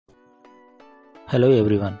Hello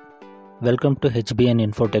everyone, welcome to HBN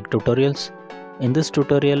Infotech tutorials. In this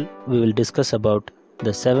tutorial, we will discuss about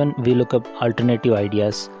the 7 Vlookup alternative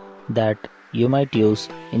ideas that you might use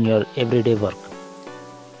in your everyday work.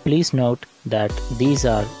 Please note that these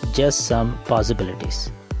are just some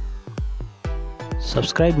possibilities.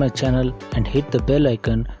 Subscribe my channel and hit the bell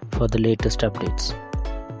icon for the latest updates.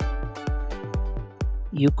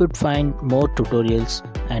 You could find more tutorials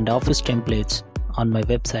and office templates on my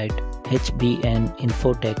website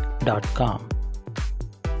hbninfotech.com.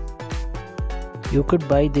 You could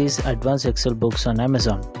buy these advanced Excel books on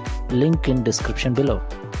Amazon, link in description below.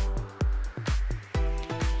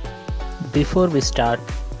 Before we start,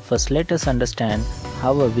 first let us understand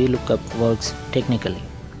how a Vlookup works technically.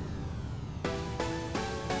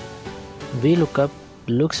 Vlookup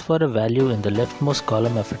looks for a value in the leftmost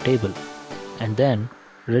column of a table and then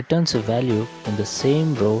returns a value in the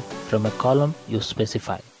same row from a column you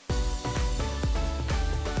specify.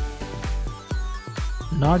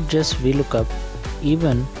 Not just Vlookup,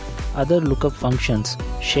 even other lookup functions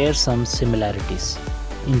share some similarities.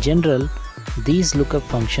 In general, these lookup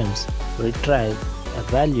functions retrieve a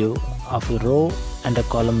value of a row and a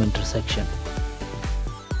column intersection.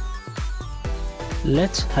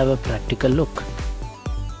 Let's have a practical look.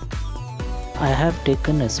 I have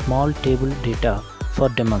taken a small table data for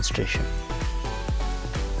demonstration.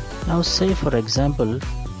 Now say for example,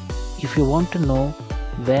 if you want to know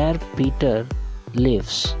where Peter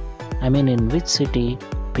lives, in which city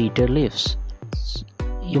Peter lives,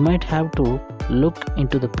 you might have to look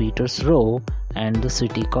into the Peter's row and the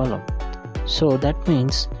city column. So that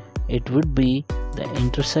means it would be the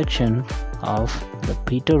intersection of the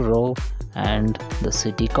Peter row and the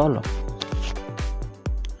city column.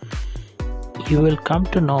 You will come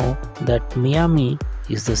to know that Miami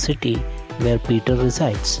is the city where Peter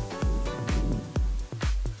resides.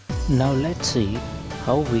 Now let's see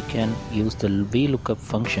how we can use the Vlookup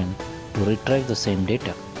function to retrieve the same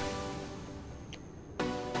data.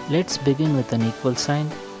 Let's begin with an equal sign,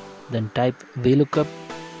 then type Vlookup,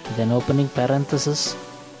 then opening parenthesis.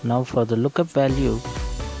 Now for the lookup value,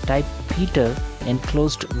 type Peter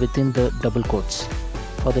enclosed within the double quotes.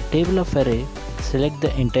 For the table of array, select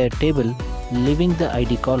the entire table, leaving the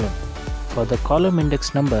ID column. For the column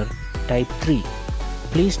index number, type 3.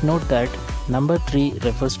 Please note that number 3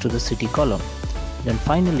 refers to the city column. Then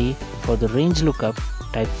finally, for the range lookup,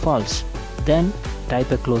 type false. Then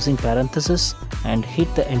type a closing parenthesis and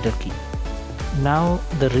hit the enter key. Now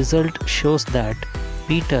the result shows that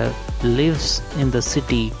Peter lives in the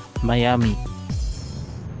city Miami.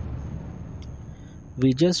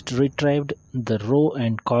 We just retrieved the row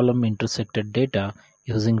and column intersected data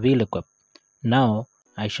using Vlookup. Now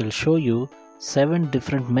I shall show you 7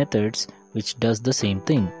 different methods which does the same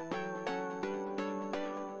thing.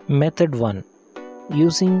 Method 1.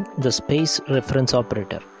 Using the space reference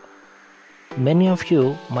operator. Many of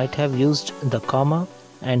you might have used the comma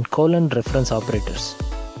and colon reference operators,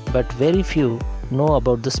 but very few know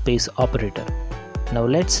about the space operator. Now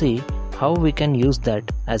let's see how we can use that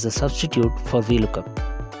as a substitute for Vlookup.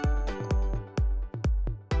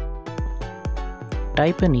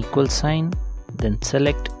 Type an equal sign, then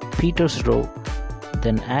select Peter's row,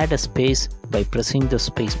 then add a space by pressing the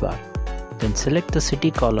spacebar. Then select the city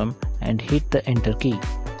column and hit the enter key.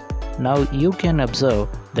 Now you can observe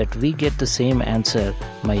that we get the same answer,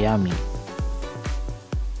 Miami.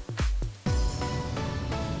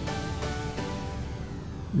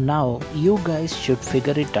 Now you guys should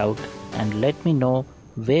figure it out and let me know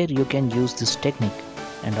where you can use this technique,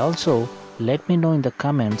 and also let me know in the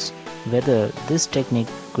comments whether this technique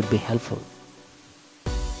could be helpful.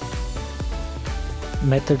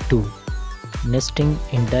 Method 2. Nesting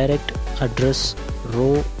indirect address,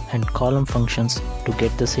 row and column functions to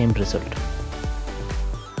get the same result.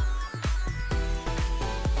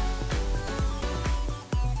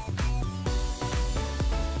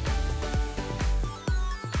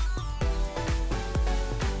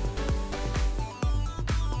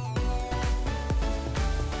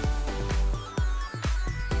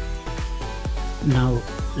 Now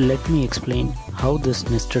let me explain how this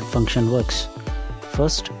nested function works.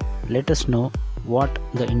 First, let us know what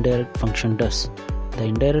the indirect function does. The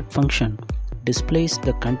indirect function displays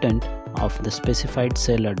the content of the specified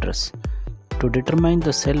cell address. To determine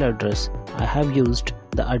the cell address, I have used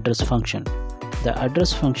the address function. The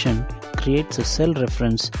address function creates a cell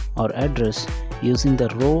reference or address using the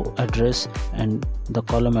row address and the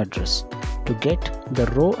column address. To get the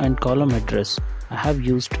row and column address, I have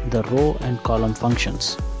used the row and column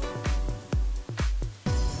functions.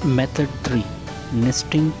 Method 3.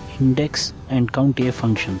 Nesting index and COUNTA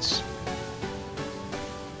functions.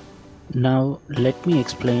 Now let me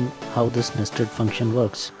explain how this nested function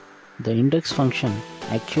works. The index function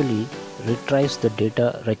actually retrieves the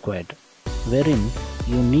data required, wherein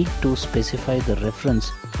you need to specify the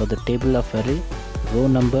reference for the table of array, row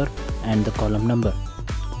number and the column number.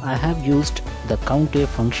 I have used the COUNTA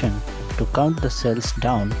function to count the cells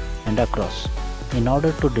down and across in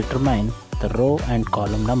order to determine the row and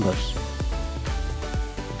column numbers.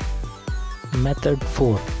 Method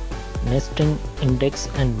 4. Nesting index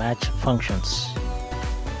and match functions.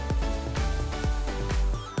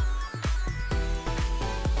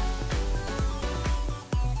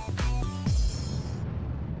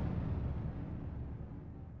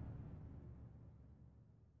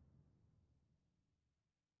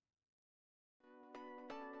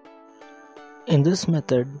 In this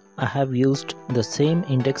method, I have used the same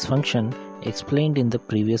index function explained in the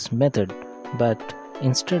previous method, but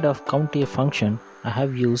instead of COUNTA function, I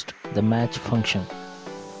have used the match function.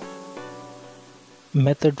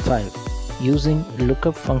 Method 5. Using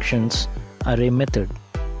lookup functions array method.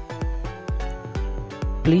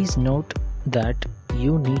 Please note that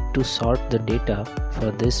you need to sort the data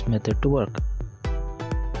for this method to work.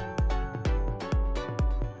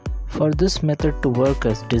 For this method to work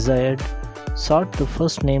as desired, sort the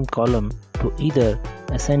first name column to either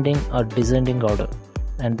ascending or descending order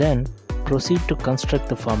and then proceed to construct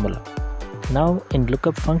the formula. Now in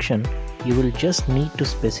lookup function, you will just need to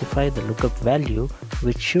specify the lookup value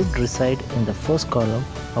which should reside in the first column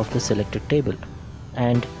of the selected table,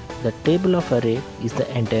 and the table of array is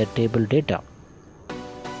the entire table data.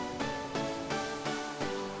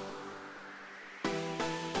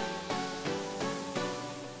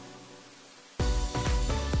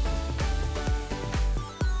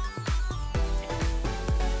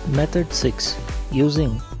 Method 6.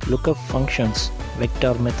 Using lookup functions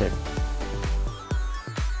vector method.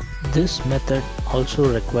 This method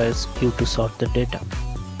also requires you to sort the data.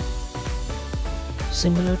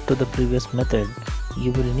 Similar to the previous method,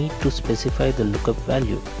 you will need to specify the lookup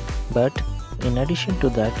value, but in addition to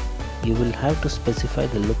that, you will have to specify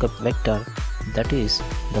the lookup vector, that is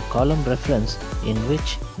the column reference in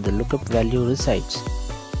which the lookup value resides,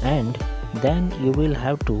 and then you will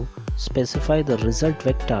have to specify the result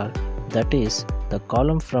vector, that is the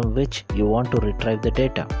column from which you want to retrieve the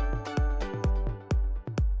data.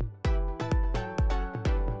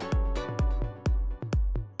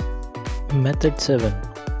 Method 7.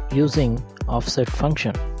 Using offset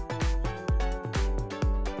function.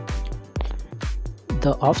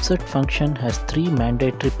 The offset function has 3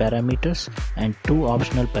 mandatory parameters and 2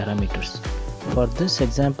 optional parameters. For this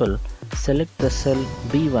example, select the cell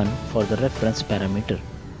B1 for the reference parameter.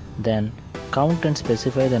 Then count and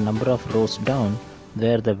specify the number of rows down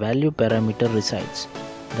where the value parameter resides.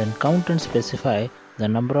 Then count and specify the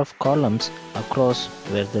number of columns across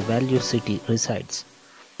where the value city resides.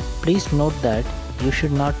 Please note that you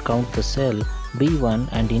should not count the cell B1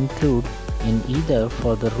 and include in either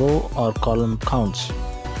for the row or column counts.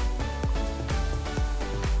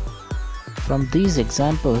 From these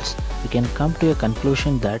examples, we can come to a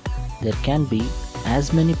conclusion that there can be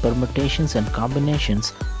as many permutations and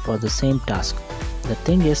combinations for the same task. The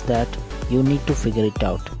thing is that you need to figure it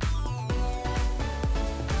out.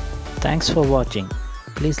 Thanks for watching.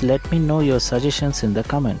 Please let me know your suggestions in the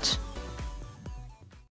comments.